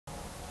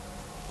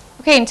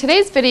Okay, in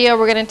today's video,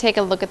 we're going to take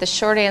a look at the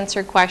short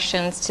answer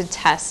questions to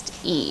test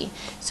E.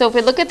 So if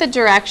we look at the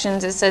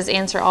directions, it says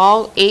answer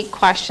all 8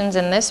 questions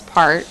in this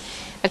part.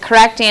 A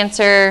correct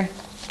answer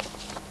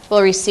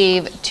will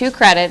receive 2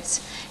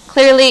 credits.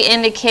 Clearly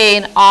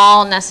indicate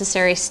all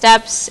necessary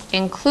steps,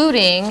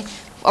 including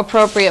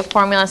appropriate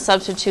formula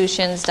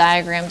substitutions,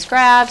 diagrams,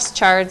 graphs,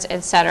 charts,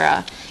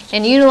 etc.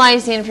 And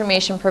utilize the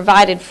information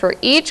provided for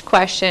each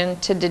question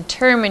to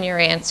determine your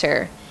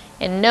answer.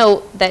 And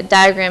note that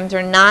diagrams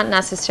are not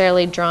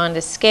necessarily drawn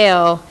to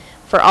scale.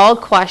 For all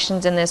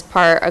questions in this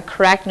part, a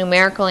correct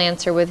numerical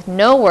answer with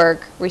no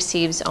work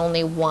receives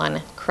only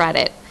 1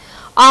 credit.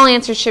 All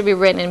answers should be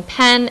written in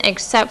pen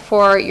except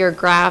for your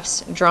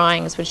graphs,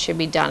 drawings, which should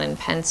be done in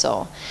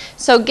pencil.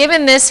 So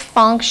given this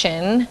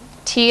function,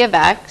 t of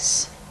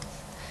x,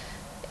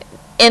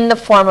 in the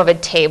form of a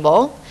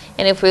table,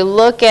 and if we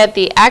look at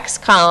the x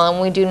column,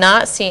 we do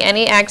not see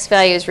any x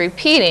values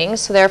repeating,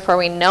 so therefore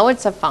we know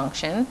it's a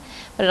function.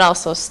 But it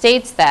also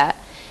states that.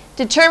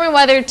 Determine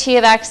whether t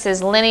of x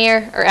is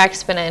linear or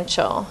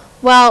exponential.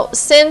 Well,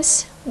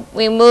 since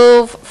we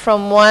move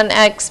from one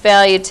x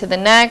value to the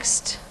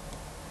next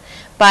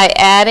by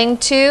adding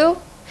 2,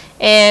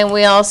 and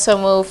we also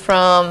move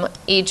from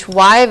each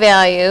y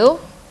value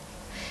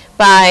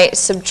by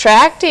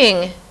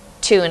subtracting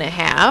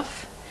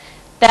 2.5,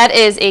 that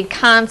is a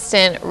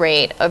constant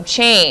rate of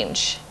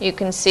change. You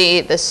can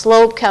see the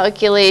slope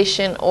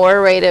calculation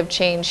or rate of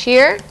change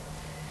here.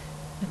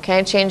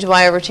 Okay, change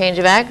y over change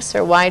of x,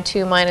 or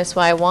y2 minus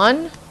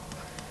y1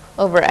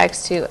 over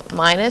x2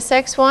 minus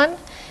x1.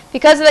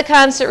 Because of the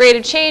constant rate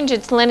of change,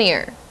 it's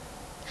linear.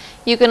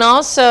 You can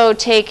also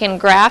take and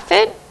graph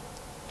it.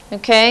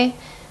 Okay,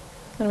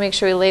 I'm going to make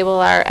sure we label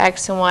our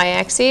x and y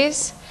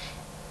axes.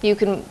 You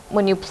can,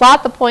 when you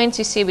plot the points,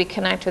 you see we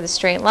connect with a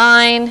straight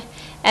line.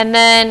 And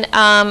then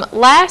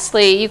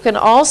lastly, you can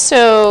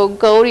also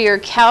go to your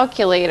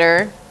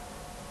calculator,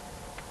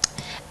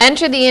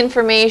 enter the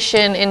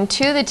information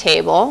into the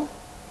table,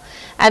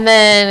 and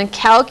then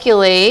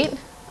calculate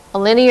a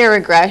linear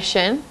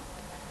regression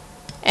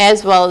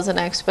as well as an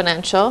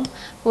exponential.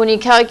 When you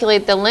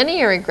calculate the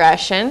linear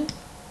regression,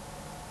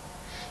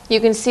 you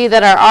can see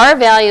that our r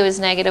value is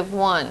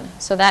 -1,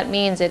 so that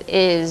means it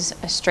is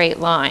a straight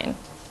line.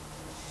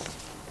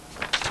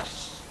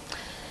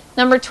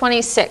 Number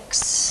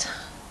 26.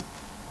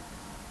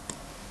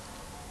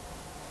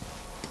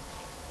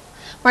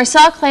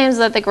 Marcel claims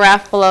that the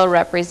graph below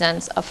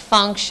represents a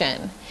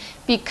function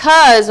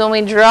because when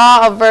we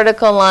draw a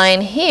vertical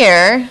line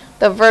here,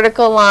 the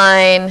vertical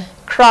line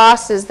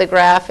crosses the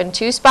graph in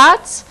 2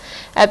 spots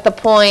at the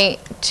point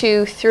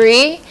 2,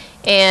 3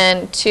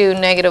 and 2,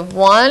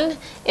 -1.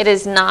 It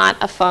is not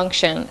a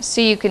function. So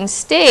you can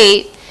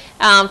state,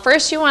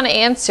 first you want to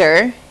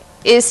answer,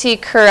 is he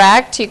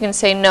correct? You can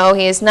say no,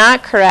 he is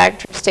not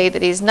correct, or state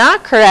that he's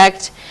not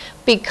correct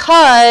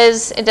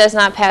because it does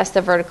not pass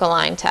the vertical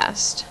line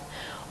test.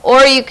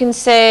 Or you can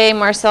say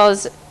Marcel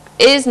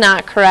is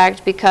not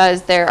correct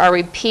because there are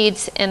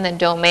repeats in the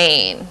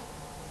domain.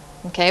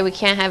 Okay, we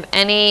can't have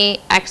any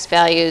x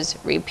values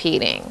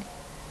repeating.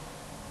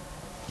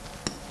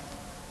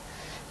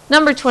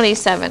 Number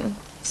 27,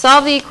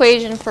 solve the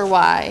equation for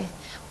y.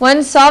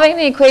 When solving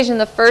the equation,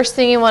 the first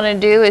thing you want to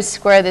do is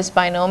square this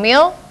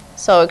binomial.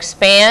 So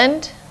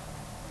expand,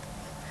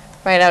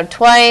 write out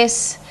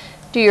twice,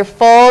 do your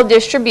full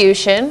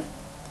distribution,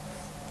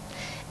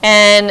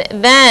 and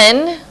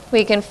then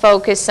we can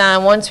focus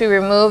on, once we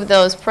remove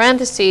those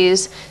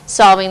parentheses,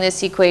 solving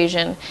this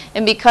equation.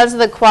 And because of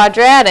the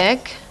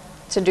quadratic,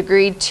 to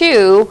degree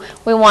 2,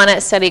 we want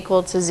it set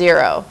equal to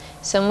 0.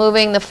 So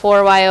moving the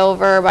 4y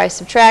over by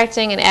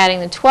subtracting and adding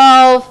the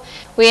 12,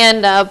 we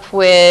end up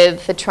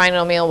with the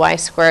trinomial y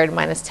squared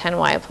minus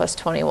 10y plus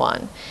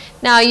 21.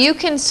 Now you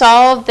can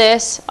solve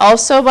this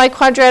also by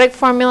quadratic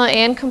formula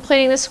and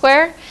completing the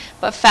square,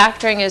 but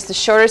factoring is the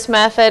shortest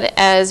method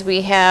as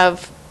we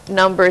have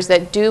numbers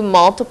that do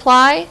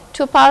multiply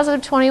to a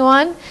positive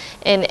 21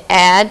 and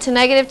add to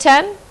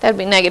 -10. That would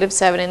be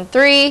 -7 and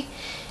 3.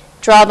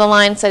 Draw the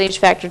line, set each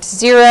factor to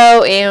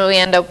 0, and we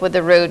end up with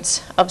the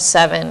roots of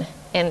 7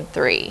 and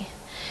 3.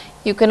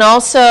 You can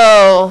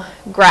also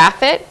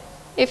graph it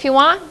if you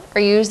want,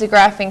 or use the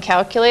graphing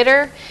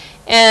calculator.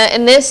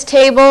 In this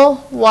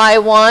table,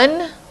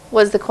 y1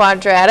 was the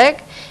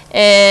quadratic,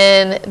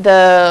 and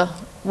the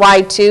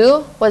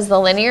y2 was the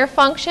linear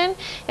function,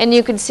 and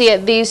you can see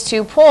at these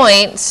 2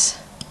 points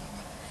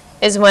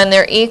is when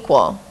they're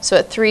equal. So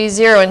at 3,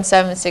 0 and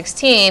 7,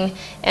 16,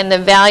 and the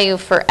value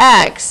for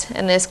x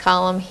in this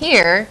column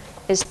here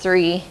is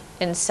 3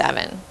 and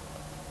 7.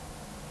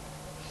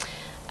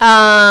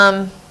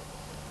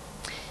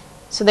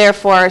 So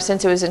therefore,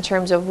 since it was in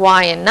terms of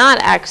y and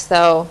not x,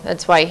 though,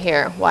 that's why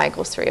here y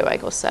equals 3, y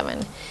equals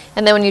 7.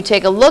 And then when you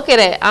take a look at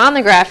it on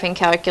the graphing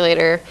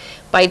calculator,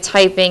 by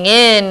typing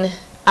in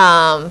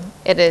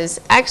it is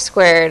x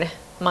squared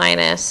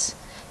minus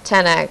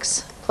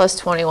 10x plus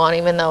 21,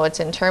 even though it's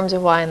in terms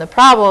of y in the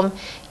problem,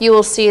 you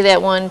will see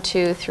that 1,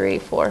 2, 3,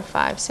 4,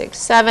 5, 6,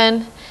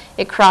 7,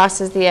 it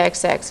crosses the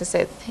x-axis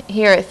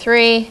here at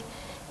 3,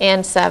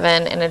 and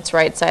 7, and it's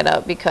right side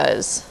up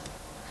because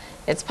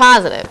it's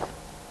positive.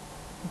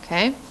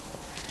 Okay?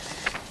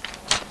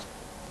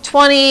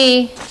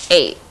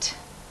 28.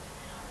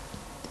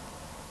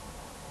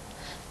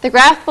 The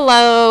graph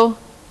below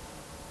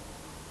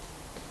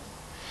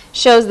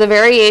shows the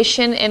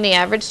variation in the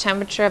average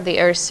temperature of the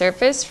Earth's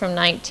surface from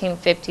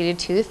 1950 to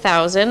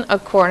 2000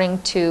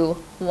 according to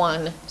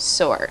one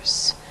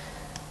source.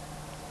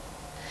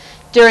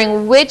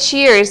 During which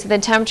years did the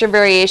temperature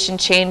variation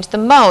change the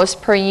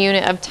most per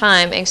unit of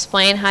time?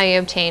 Explain how you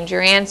obtained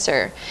your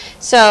answer.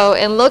 So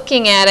in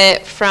looking at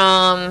it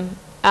from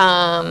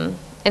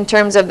in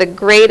terms of the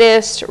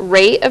greatest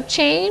rate of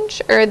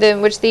change, or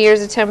which the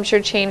years of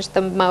temperature changed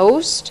the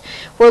most,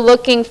 we're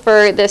looking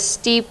for the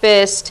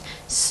steepest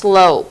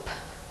slope.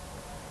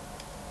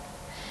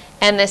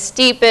 And the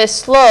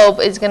steepest slope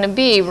is going to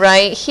be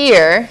right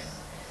here,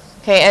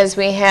 okay, as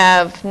we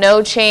have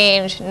no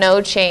change, no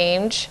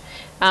change.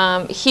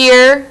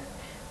 Here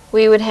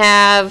we would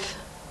have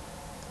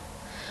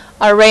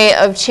a rate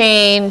of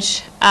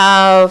change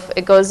of,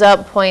 it goes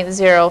up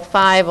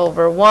 0.05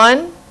 over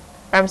 1.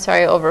 I'm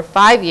sorry, over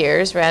 5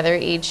 years, rather,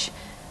 each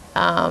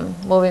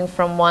moving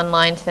from one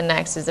line to the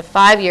next is a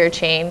 5-year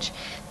change.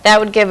 That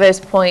would give us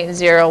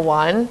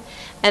 0.01.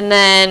 And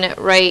then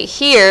right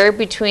here,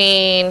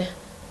 between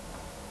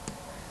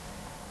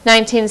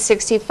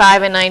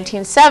 1965 and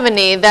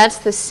 1970, that's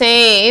the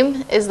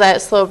same as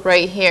that slope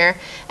right here.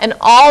 And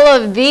all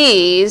of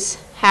these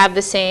have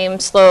the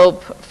same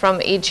slope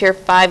from each year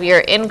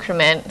 5-year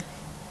increment,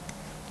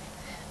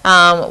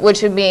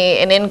 which would be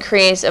an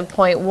increase of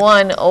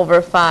 0.1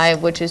 over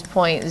 5, which is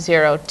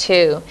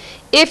 0.02.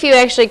 If you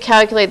actually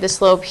calculate the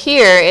slope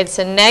here, it's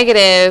a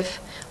negative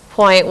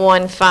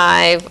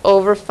 0.15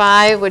 over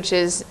 5, which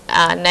is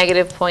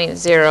negative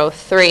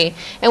 0.03.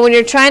 And when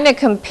you're trying to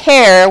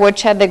compare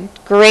which had the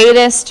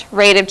greatest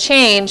rate of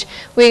change,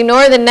 we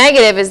ignore the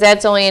negative as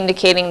that's only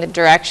indicating the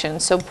direction.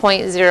 So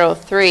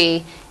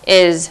 0.03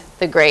 is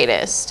the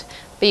greatest.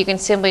 But you can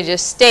simply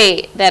just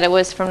state that it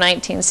was from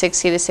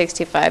 1960 to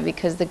 65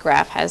 because the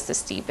graph has the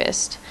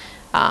steepest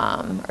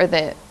or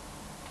the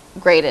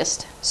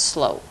greatest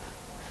slope.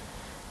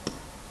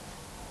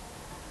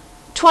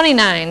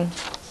 29.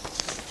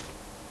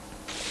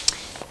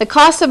 The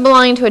cost of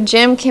belonging to a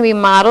gym can be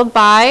modeled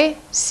by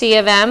C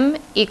of M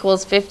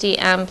equals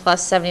 50M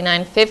plus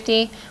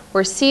 7950,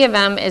 where C of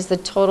M is the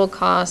total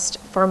cost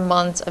for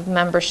months of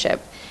membership.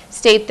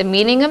 State the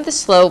meaning of the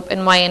slope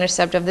and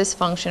y-intercept of this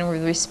function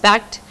with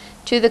respect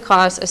to the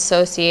costs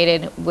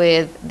associated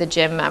with the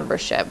gym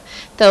membership.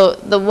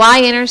 The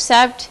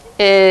y-intercept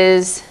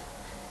is,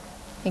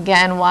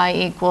 again, y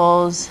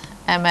equals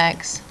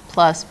mx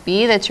plus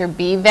b. That's your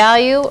b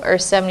value, or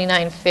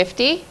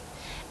 7950.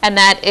 And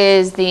that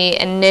is the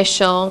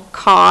initial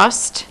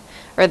cost,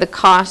 or the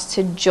cost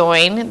to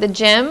join the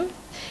gym.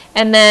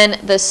 And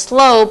then the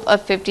slope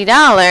of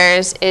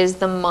 $50 is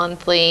the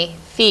monthly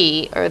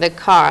fee, or the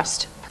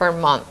cost per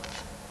month.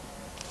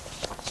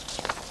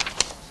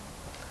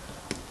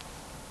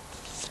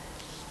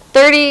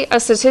 30, a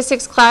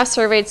statistics class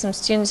surveyed some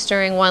students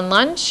during one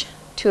lunch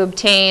to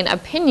obtain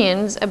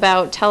opinions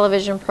about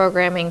television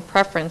programming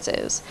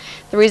preferences.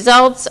 The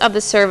results of the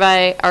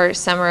survey are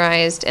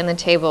summarized in the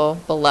table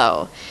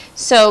below.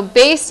 So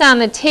based on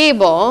the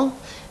table,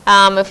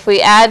 if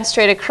we add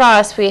straight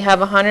across, we have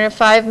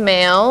 105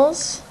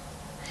 males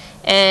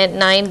and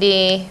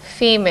 90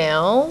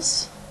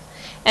 females.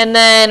 And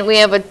then we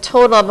have a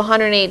total of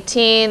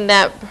 118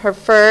 that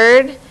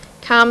preferred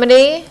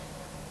comedy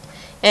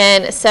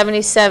and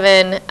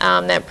 77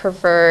 that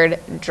preferred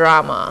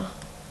drama,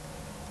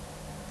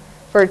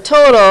 for a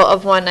total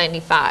of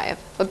 195.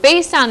 But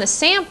based on the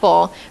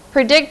sample,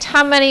 predict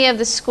how many of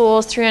the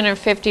school's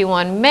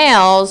 351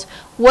 males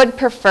would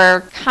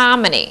prefer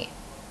comedy.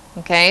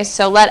 Okay,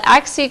 so let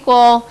X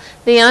equal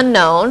the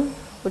unknown,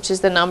 which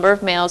is the number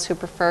of males who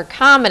prefer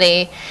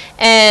comedy,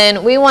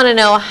 and we want to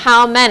know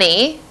how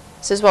many,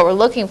 this is what we're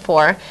looking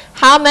for,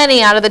 how many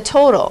out of the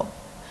total.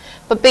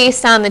 But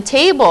based on the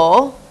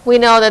table, we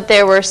know that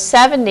there were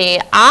 70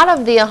 out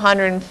of the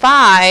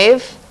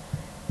 105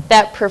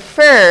 that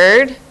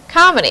preferred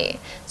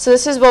comedy. So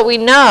this is what we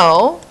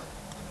know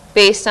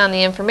based on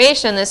the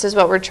information. This is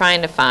what we're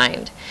trying to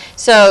find.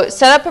 So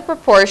set up a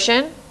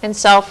proportion and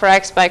solve for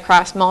x by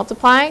cross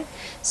multiplying.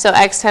 So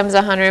x times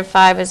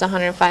 105 is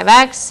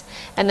 105x,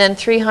 and then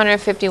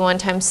 351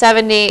 times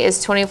 70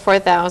 is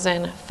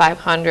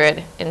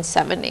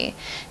 24,570.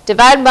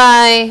 Divide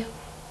by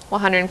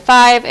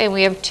 105 and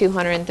we have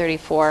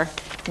 234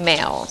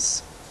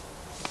 males.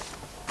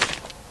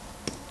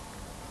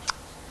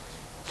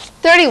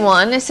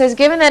 31, it says,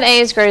 given that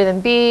A is greater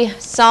than B,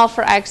 solve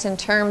for x in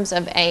terms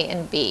of A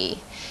and B.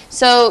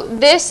 So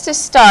this to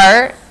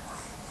start,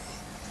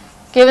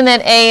 given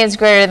that A is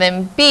greater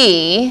than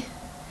B,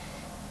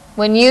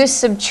 when you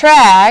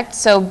subtract,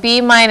 so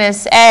B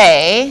minus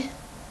A,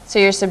 so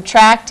you're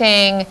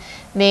subtracting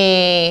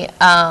the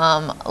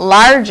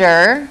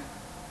larger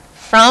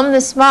from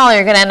the smaller,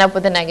 you're going to end up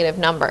with a negative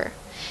number.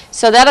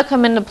 So that'll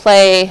come into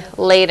play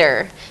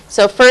later.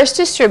 So first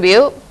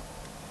distribute.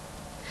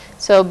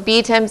 So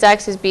b times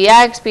x is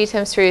bx, b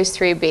times 3 is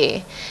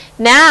 3b.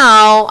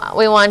 Now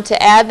we want to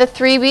add the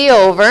 3b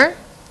over.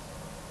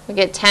 We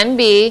get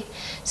 10b.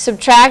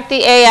 Subtract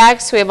the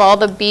ax. We have all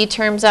the b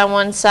terms on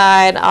one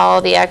side,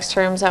 all the x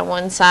terms on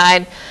one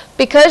side.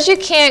 Because you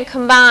can't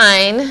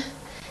combine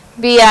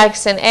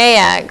bx and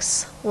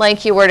ax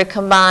like you were to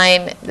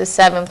combine the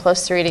 7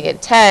 plus 3 to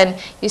get 10,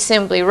 you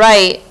simply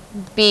write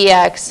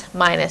bx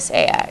minus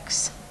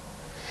ax.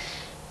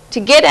 To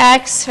get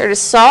x, or to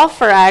solve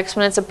for x,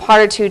 when it's a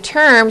part of two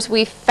terms,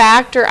 we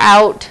factor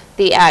out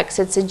the x.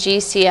 It's a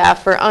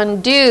GCF, or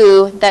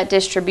undo that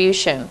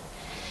distribution.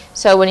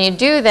 So when you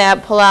do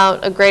that, pull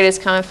out a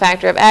greatest common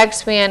factor of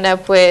x, we end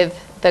up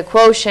with the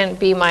quotient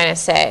b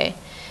minus a.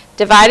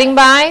 Dividing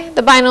by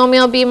the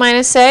binomial b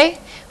minus a,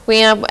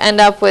 we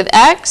end up with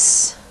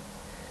x.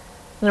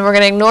 And then we're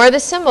going to ignore the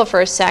symbol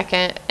for a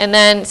second. And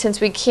then since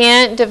we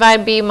can't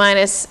divide b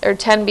minus, or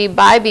 10b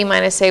by b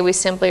minus a, we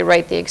simply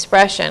write the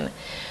expression.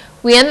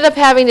 We ended up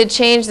having to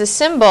change the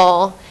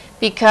symbol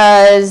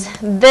because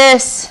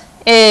this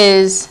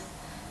is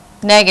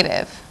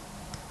negative.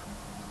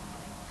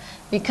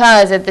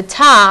 Because at the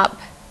top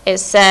it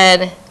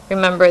said,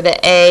 remember,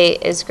 that a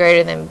is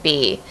greater than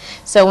b.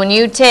 So when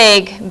you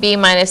take b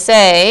minus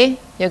a,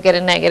 you'll get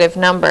a negative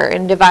number.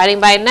 And dividing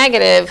by a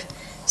negative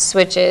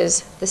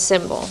switches the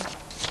symbol.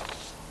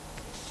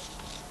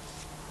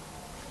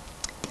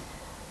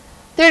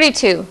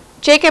 32.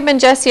 Jacob and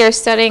Jesse are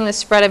studying the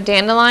spread of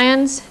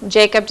dandelions.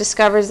 Jacob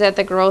discovers that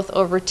the growth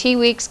over t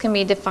weeks can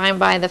be defined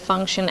by the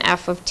function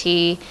f of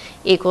t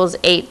equals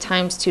 8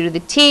 times 2 to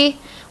the t,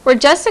 where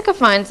Jessica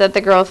finds that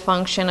the growth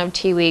function of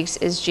t weeks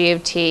is g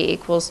of t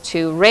equals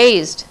 2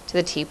 raised to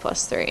the t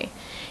plus 3.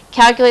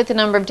 Calculate the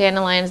number of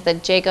dandelions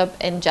that Jacob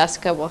and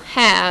Jessica will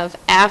have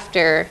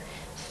after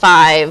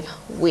 5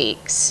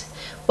 weeks.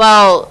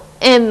 Well,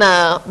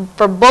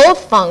 for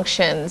both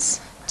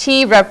functions,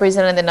 t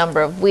represented the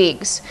number of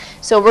weeks.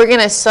 So we're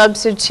going to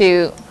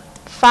substitute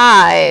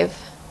 5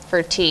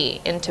 for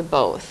t into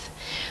both.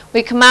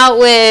 We come out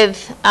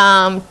with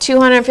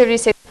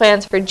 256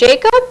 plants for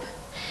Jacob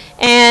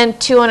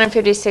and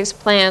 256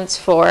 plants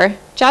for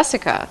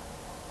Jessica.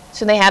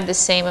 So they have the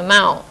same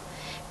amount.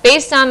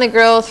 Based on the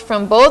growth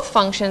from both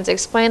functions,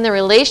 explain the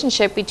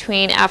relationship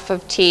between f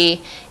of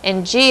t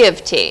and g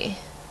of t.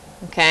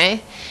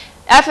 Okay?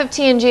 F of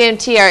t and g of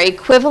t are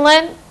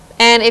equivalent.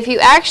 And if you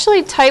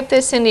actually type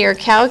this into your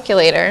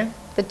calculator,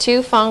 the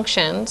two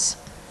functions,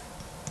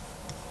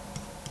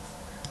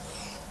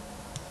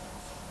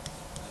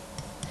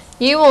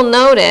 you will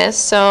notice,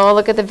 so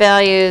look at the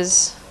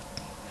values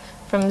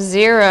from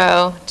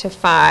 0 to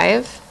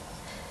 5,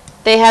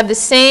 they have the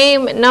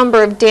same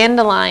number of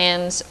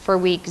dandelions for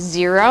week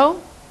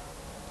 0.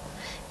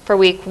 For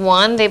week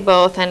 1, they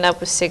both end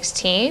up with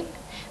 16.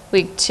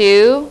 Week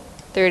 2,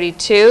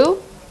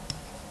 32.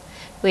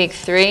 Week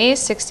 3,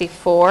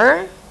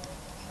 64.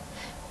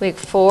 Week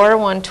 4,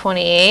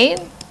 128,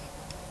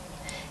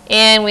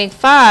 and week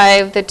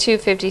 5, the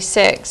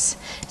 256.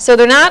 So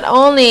they're not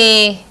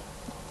only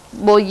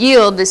will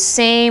yield the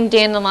same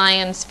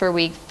dandelions for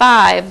week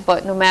 5,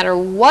 but no matter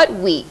what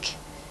week,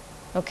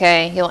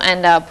 okay, you'll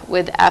end up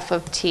with f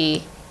of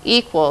t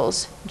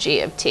equals g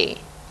of t.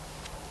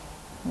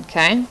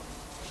 Okay?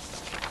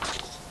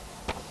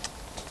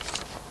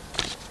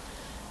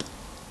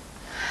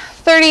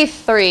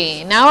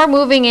 Now we're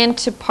moving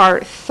into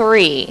part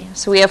 3.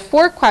 So we have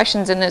 4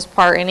 questions in this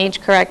part, and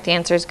each correct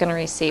answer is going to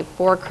receive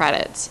 4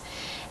 credits.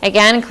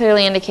 Again,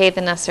 clearly indicate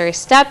the necessary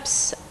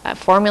steps,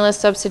 formula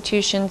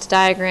substitutions,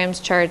 diagrams,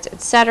 charts,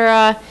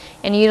 etc.,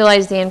 and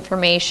utilize the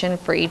information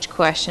for each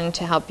question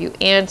to help you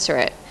answer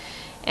it.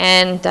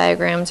 And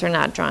diagrams are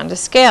not drawn to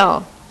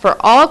scale. For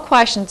all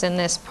questions in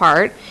this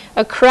part,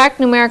 a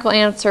correct numerical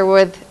answer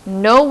with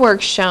no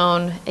work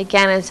shown,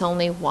 again, is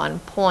only 1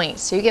 point.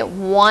 So you get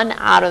 1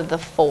 out of the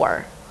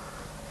 4.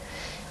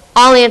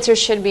 All answers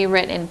should be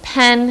written in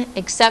pen,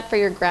 except for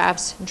your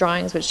graphs,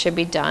 drawings, which should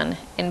be done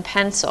in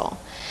pencil.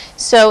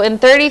 So in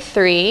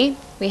 33,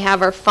 we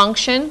have our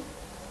function,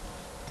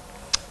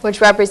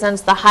 which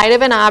represents the height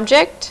of an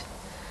object.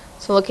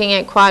 So looking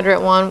at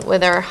quadrant 1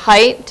 with our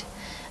height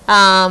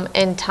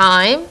and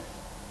time.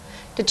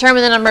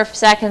 Determine the number of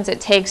seconds it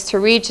takes to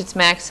reach its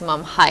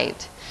maximum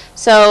height.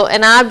 So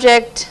an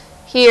object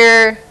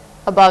here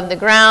above the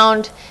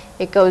ground,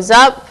 it goes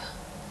up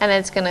and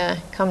it's going to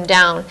come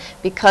down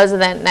because of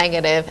that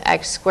negative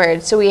x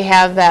squared. So we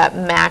have that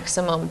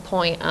maximum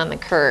point on the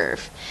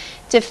curve.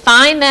 To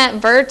find that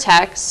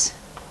vertex,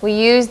 we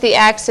use the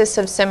axis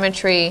of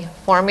symmetry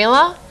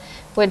formula,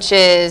 which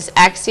is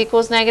x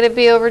equals negative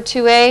b over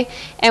 2a.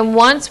 And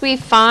once we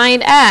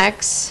find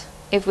x,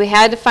 if we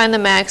had to find the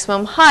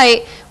maximum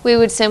height, we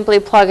would simply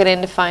plug it in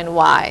to find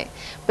y.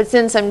 But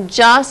since I'm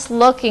just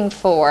looking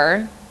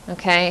for,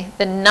 okay,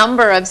 the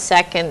number of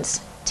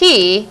seconds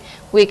t,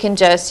 we can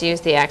just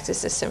use the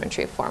axis of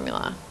symmetry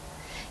formula.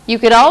 You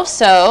could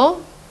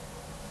also,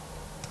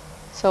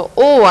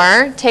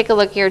 or take a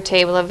look at your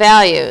table of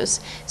values.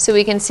 So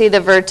we can see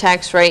the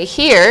vertex right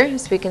here,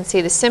 so we can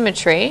see the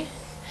symmetry.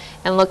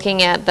 And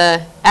looking at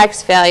the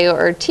x value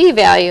or t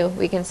value,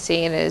 we can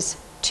see it is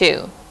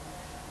 2.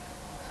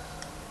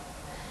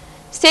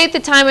 State the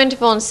time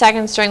interval in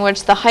seconds during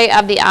which the height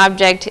of the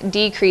object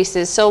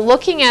decreases. So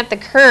looking at the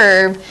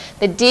curve,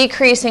 the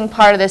decreasing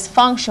part of this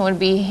function would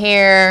be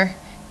here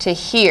to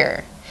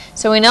here.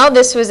 So we know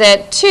this was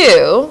at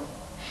 2,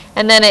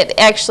 and then it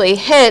actually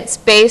hits,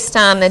 based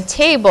on the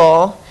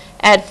table,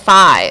 at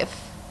 5.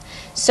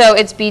 So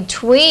it's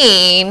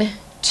between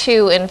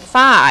 2 and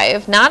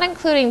 5, not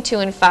including 2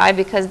 and 5,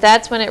 because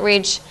that's when it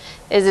reaches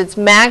its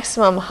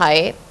maximum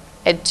height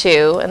at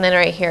 2, and then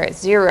right here at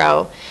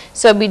 0.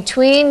 So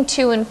between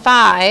 2 and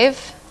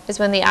 5 is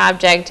when the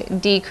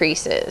object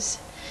decreases.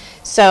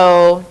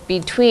 So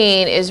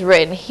between is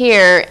written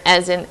here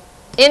as an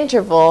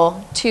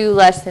interval 2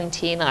 less than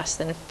t less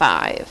than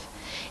 5.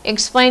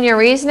 Explain your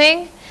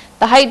reasoning.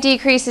 The height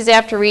decreases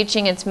after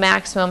reaching its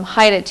maximum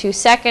height at 2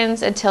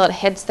 seconds until it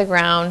hits the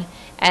ground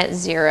at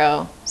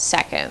 0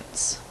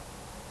 seconds.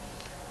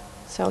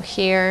 So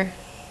here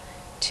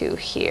to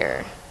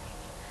here.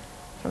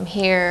 From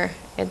here,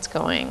 it's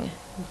going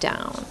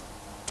down.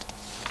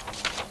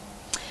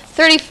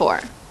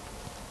 34.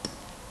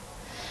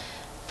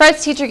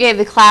 Fred's teacher gave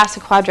the class a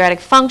quadratic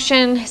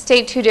function.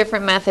 State 2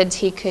 different methods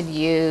he could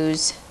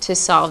use to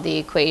solve the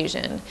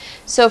equation.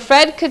 So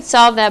Fred could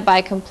solve that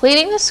by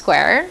completing the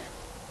square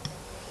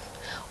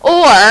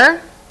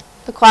or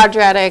the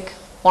quadratic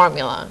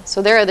formula.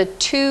 So there are the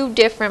 2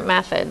 different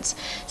methods.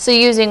 So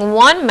using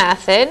one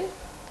method,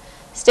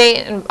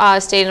 stated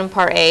in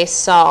part A,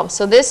 solve.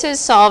 So this is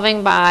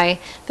solving by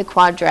the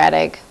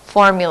quadratic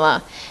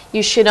formula.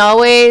 You should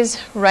always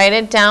write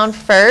it down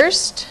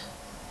first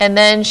and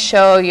then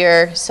show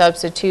your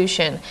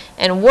substitution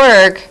and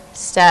work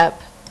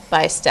step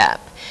by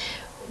step.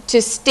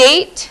 To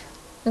state,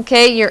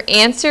 okay, your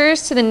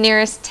answers to the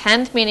nearest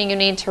tenth, meaning you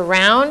need to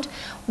round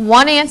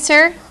one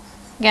answer.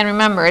 Again,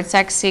 remember, it's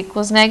x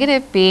equals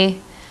negative b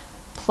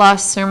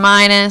plus or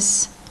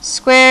minus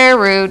square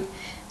root.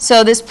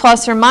 So this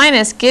plus or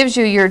minus gives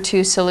you your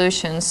 2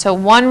 solutions. So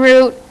one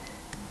root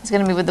is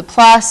going to be with the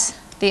plus,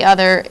 the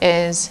other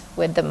is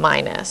with the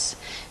minus.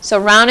 So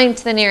rounding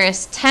to the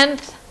nearest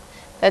tenth,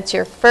 that's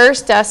your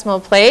first decimal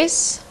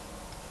place,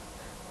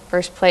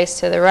 first place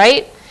to the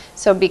right.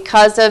 So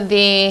because of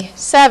the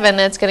 7,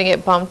 that's going to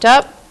get bumped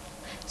up,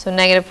 so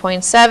negative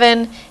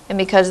 0.7, and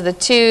because of the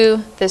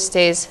 2, this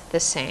stays the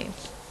same.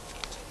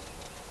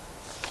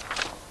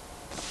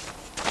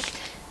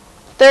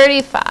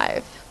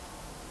 35.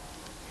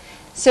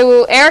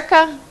 So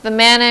Erica, the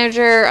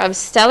manager of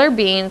Stellar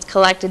Beans,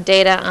 collected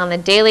data on the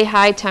daily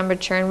high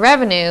temperature and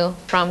revenue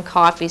from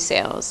coffee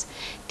sales.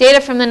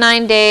 Data from the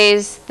 9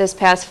 days this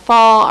past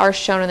fall are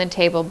shown in the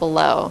table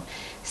below.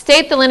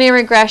 State the linear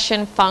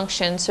regression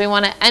function. So we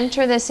want to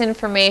enter this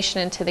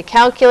information into the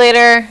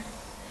calculator.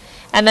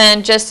 And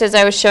then just as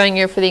I was showing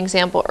you for the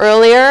example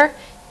earlier,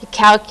 you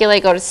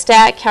calculate, go to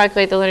stat,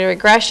 calculate the linear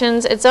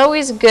regressions. It's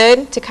always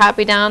good to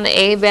copy down the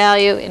A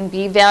value and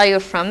B value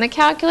from the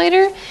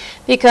calculator,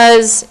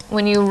 because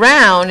when you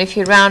round, if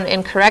you round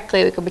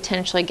incorrectly, we could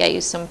potentially get you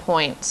some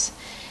points.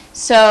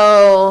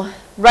 So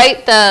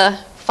write the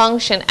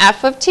function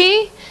f of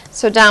t.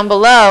 So down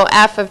below,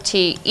 f of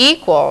t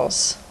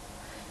equals,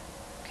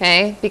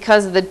 okay,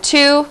 because of the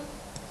 2,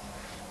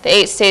 the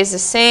 8 stays the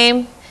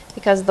same.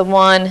 Because of the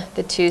 1,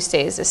 the 2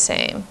 stays the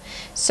same.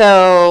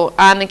 So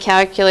on the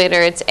calculator,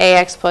 it's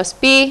ax plus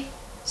b.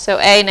 So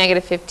a,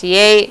 negative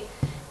 58,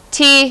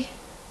 t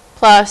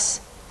plus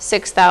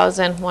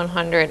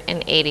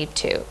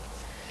 6,182.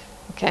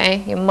 Okay,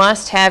 you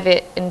must have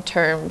it in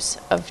terms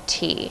of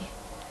t.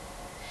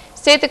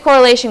 State the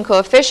correlation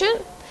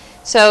coefficient.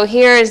 So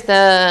here is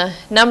the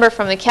number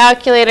from the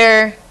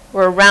calculator.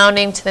 We're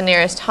rounding to the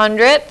nearest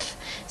hundredth.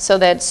 So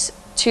that's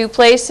 2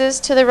 places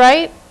to the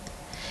right.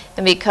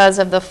 And because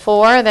of the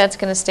 4, that's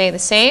going to stay the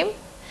same.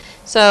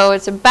 So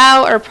it's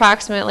about or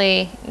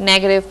approximately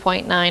negative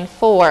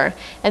 0.94.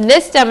 And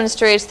this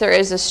demonstrates there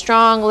is a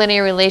strong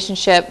linear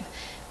relationship.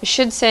 We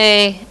should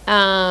say,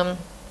 does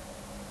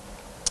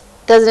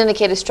it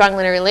indicate a strong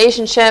linear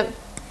relationship?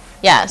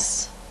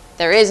 Yes,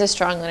 there is a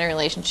strong linear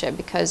relationship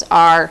because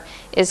R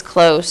is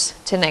close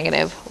to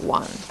negative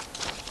 1.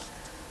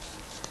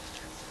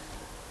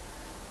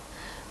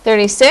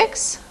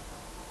 36.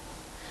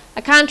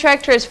 A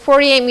contractor has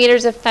 48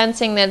 meters of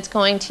fencing that's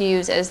going to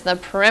use as the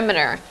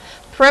perimeter.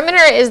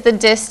 Perimeter is the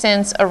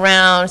distance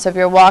around, so if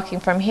you're walking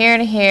from here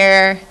to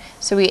here,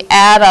 so we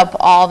add up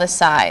all the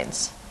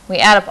sides. We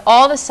add up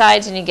all the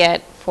sides and you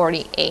get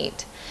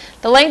 48.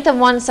 The length of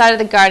one side of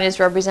the garden is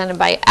represented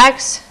by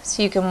x,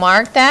 so you can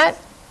mark that.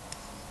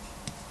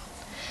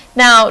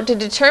 Now, to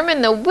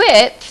determine the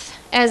width,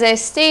 as I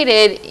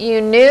stated, you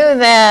knew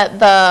that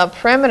the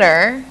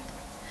perimeter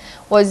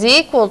was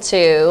equal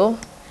to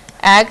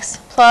x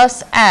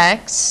plus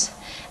x,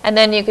 and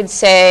then you could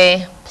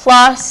say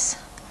plus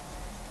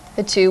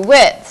the 2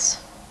 widths.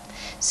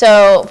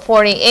 So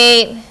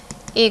 48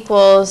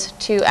 equals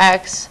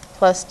 2x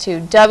plus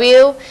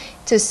 2w.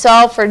 To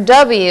solve for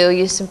w,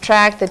 you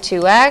subtract the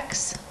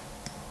 2x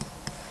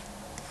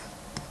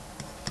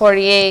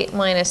 48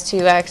 minus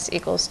 2x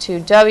equals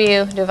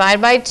 2w.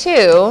 Divide by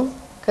 2,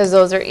 because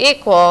those are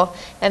equal,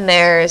 and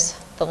there's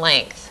the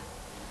length.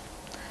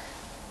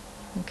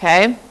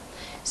 Okay?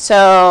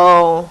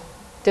 So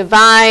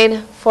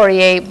divide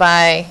 48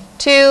 by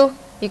 2,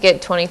 you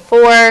get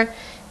 24.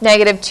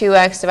 Negative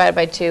 2x divided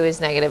by 2 is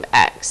negative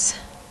x.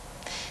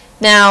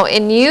 Now,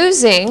 in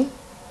using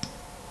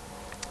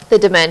the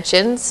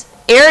dimensions,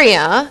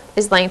 area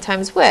is length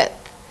times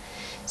width.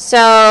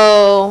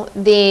 So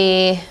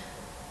the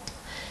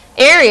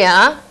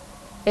area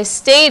is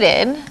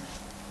stated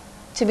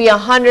to be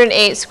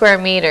 108 square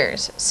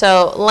meters.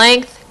 So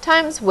length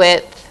times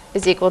width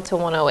is equal to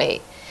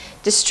 108.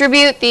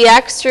 Distribute the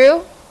x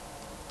through.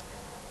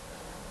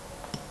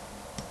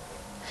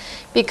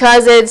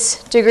 Because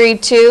it's degree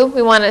 2,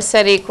 we want to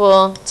set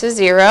equal to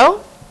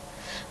 0.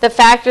 The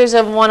factors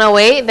of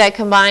 108 that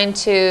combine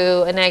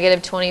to a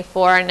negative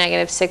 24, a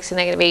negative 6, and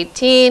negative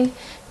 18.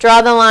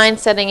 Draw the line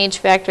setting each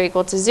factor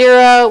equal to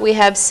 0. We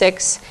have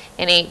 6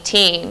 and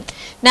 18.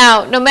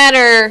 Now, no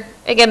matter,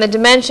 again, the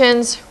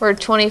dimensions were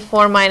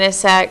 24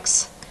 minus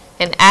x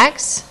and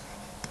x.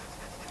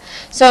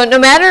 So no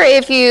matter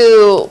if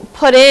you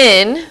put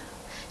in,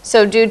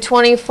 so do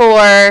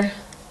 24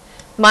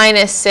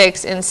 minus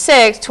 6 and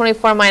 6,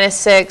 24 minus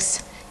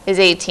 6 is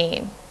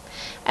 18.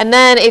 And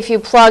then if you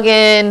plug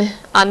in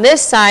on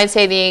this side,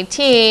 say the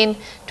 18,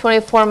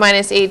 24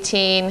 minus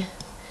 18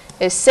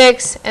 is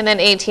 6, and then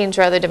 18 is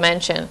your other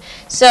dimension.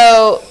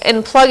 So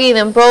in plugging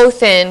them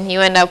both in,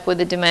 you end up with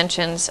the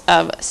dimensions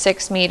of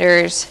 6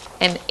 meters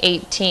and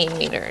 18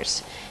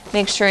 meters.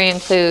 Make sure you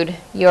include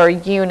your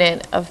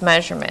unit of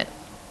measurement.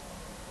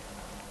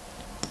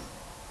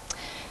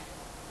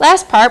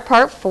 Last part,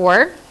 part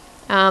 4.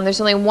 There's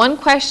only one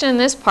question in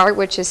this part,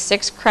 which is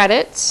 6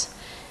 credits.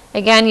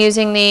 Again,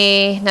 using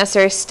the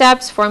necessary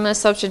steps, formula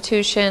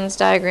substitutions,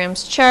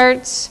 diagrams,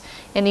 charts,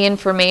 and the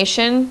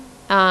information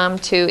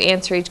to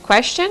answer each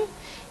question.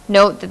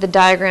 Note that the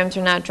diagrams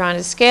are not drawn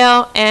to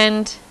scale,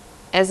 and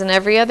as in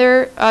every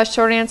other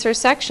short answer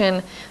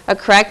section, a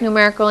correct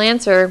numerical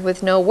answer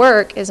with no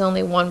work is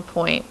only 1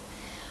 point.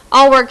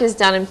 All work is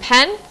done in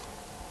pen,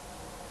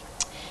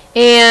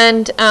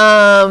 and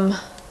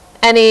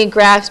any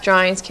graphs,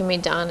 drawings can be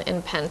done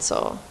in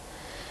pencil.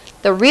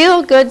 The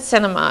Real Good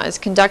Cinema is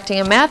conducting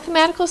a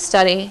mathematical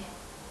study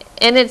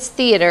in its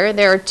theater.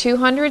 There are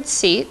 200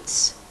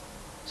 seats,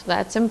 so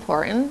that's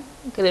important.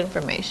 Good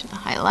information to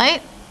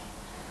highlight.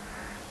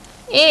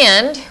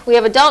 And we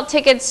have adult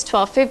tickets,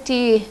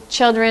 $12.50,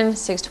 children,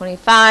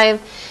 $6.25,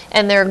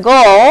 and their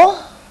goal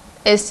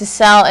is to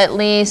sell at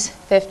least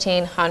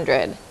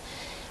 1,500.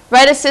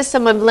 Write a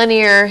system of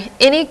linear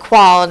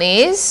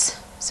inequalities,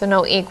 so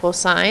no equal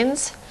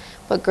signs,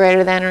 but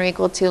greater than or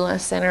equal to,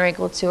 less than or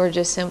equal to, or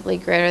just simply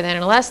greater than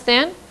or less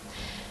than.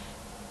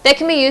 That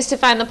can be used to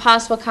find the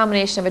possible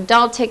combination of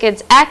adult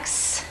tickets,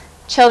 X,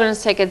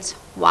 children's tickets,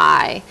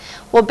 Y.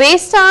 Well,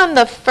 based on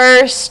the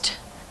first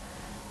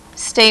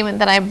statement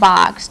that I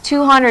boxed,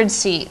 200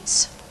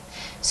 seats.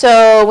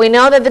 So we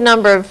know that the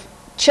number of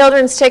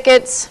children's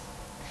tickets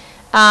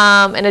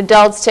and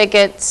adults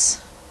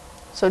tickets,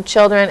 so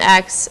children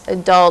X,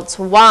 adults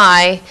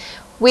Y,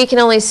 we can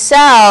only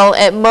sell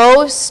at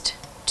most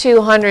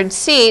 200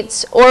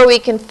 seats, or we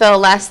can fill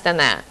less than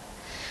that.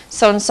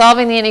 So in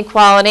solving the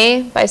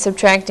inequality by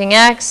subtracting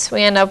x,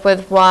 we end up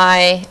with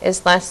y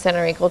is less than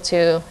or equal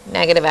to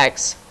negative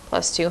x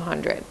plus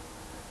 200.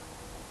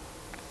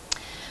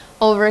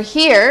 Over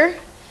here,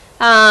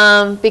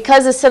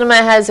 because the cinema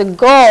has a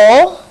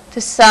goal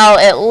to sell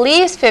at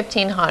least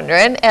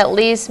 1,500, at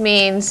least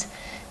means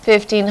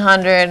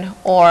 1,500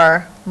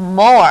 or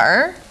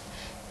more.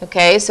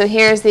 Okay, so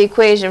here's the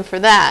equation for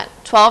that.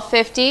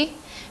 $12.50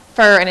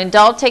 for an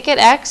adult ticket,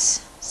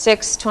 X,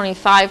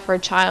 $6.25 for a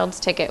child's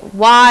ticket,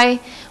 Y.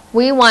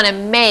 We want to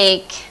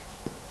make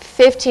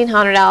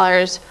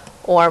 $1,500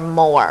 or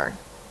more.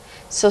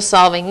 So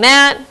solving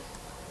that,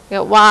 we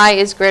got Y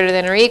is greater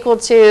than or equal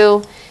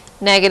to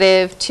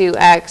negative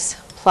 2x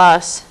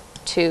plus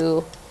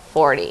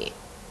 240.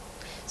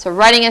 So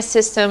writing a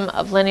system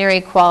of linear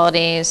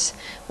equalities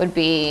would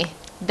be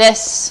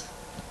this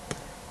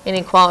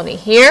inequality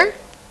here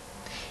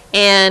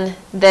and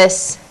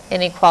this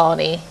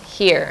inequality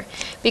here.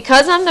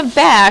 Because on the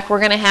back we're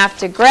going to have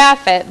to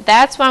graph it,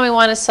 that's why we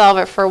want to solve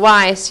it for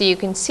y, so you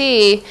can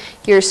see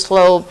your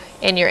slope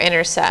and your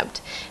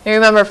intercept. And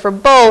remember, for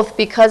both,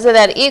 because of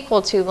that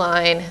equal to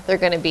line, they're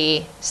going to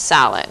be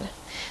solid.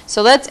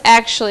 So let's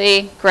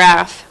actually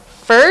graph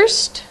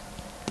first.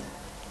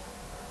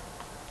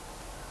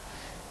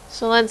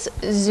 So let's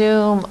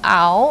zoom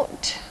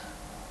out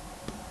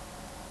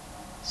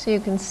so you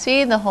can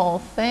see the whole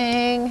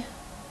thing.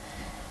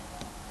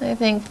 I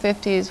think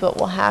 50 is what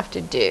we'll have to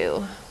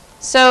do.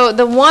 So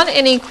the one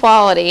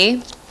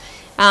inequality,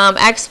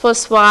 x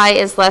plus y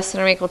is less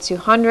than or equal to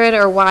 100,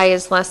 or y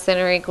is less than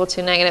or equal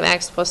to negative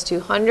x plus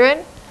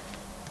 200.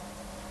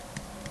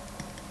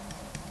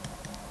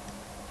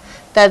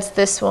 That's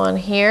this one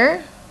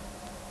here.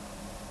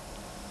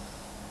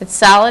 It's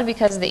solid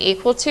because of the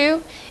equal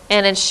to,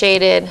 and it's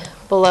shaded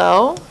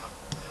below.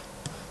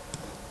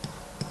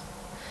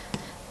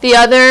 the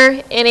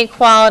other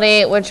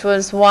inequality, which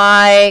was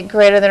y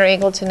greater than or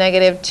equal to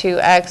negative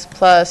 2x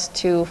plus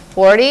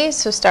 240.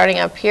 So starting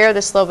up here,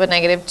 the slope of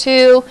negative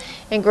 2,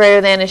 and greater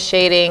than is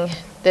shading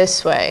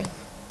this way.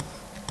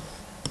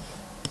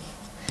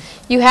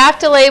 You have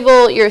to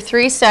label your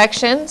 3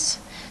 sections.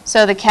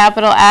 So the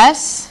capital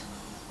S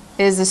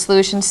is the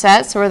solution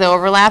set, so we're the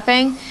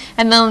overlapping.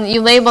 And then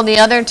you label the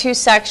other 2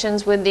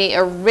 sections with the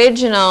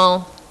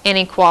original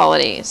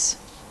inequalities.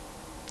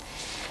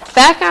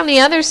 Back on the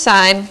other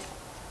side,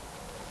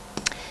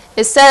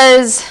 it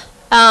says,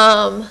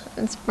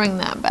 let's bring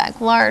that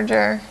back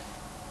larger.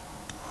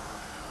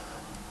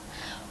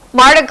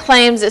 MARTA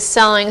claims it's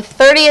selling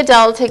 30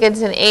 adult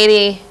tickets and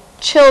 80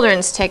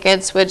 children's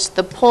tickets, which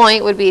the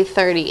point would be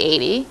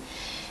 30/80,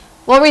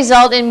 will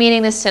result in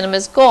meeting the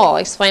cinema's goal.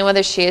 Explain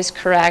whether she is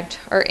correct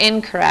or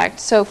incorrect.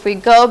 So if we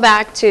go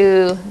back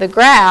to the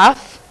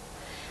graph,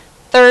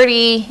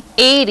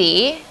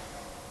 30/80,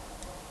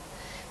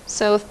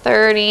 so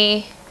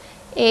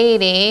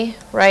 30/80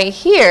 right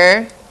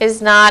here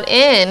is not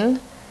in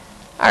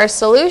our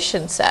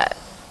solution set.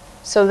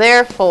 So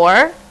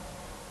therefore,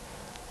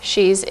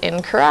 she's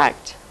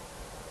incorrect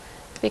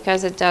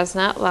because it does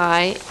not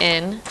lie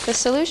in the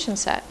solution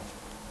set.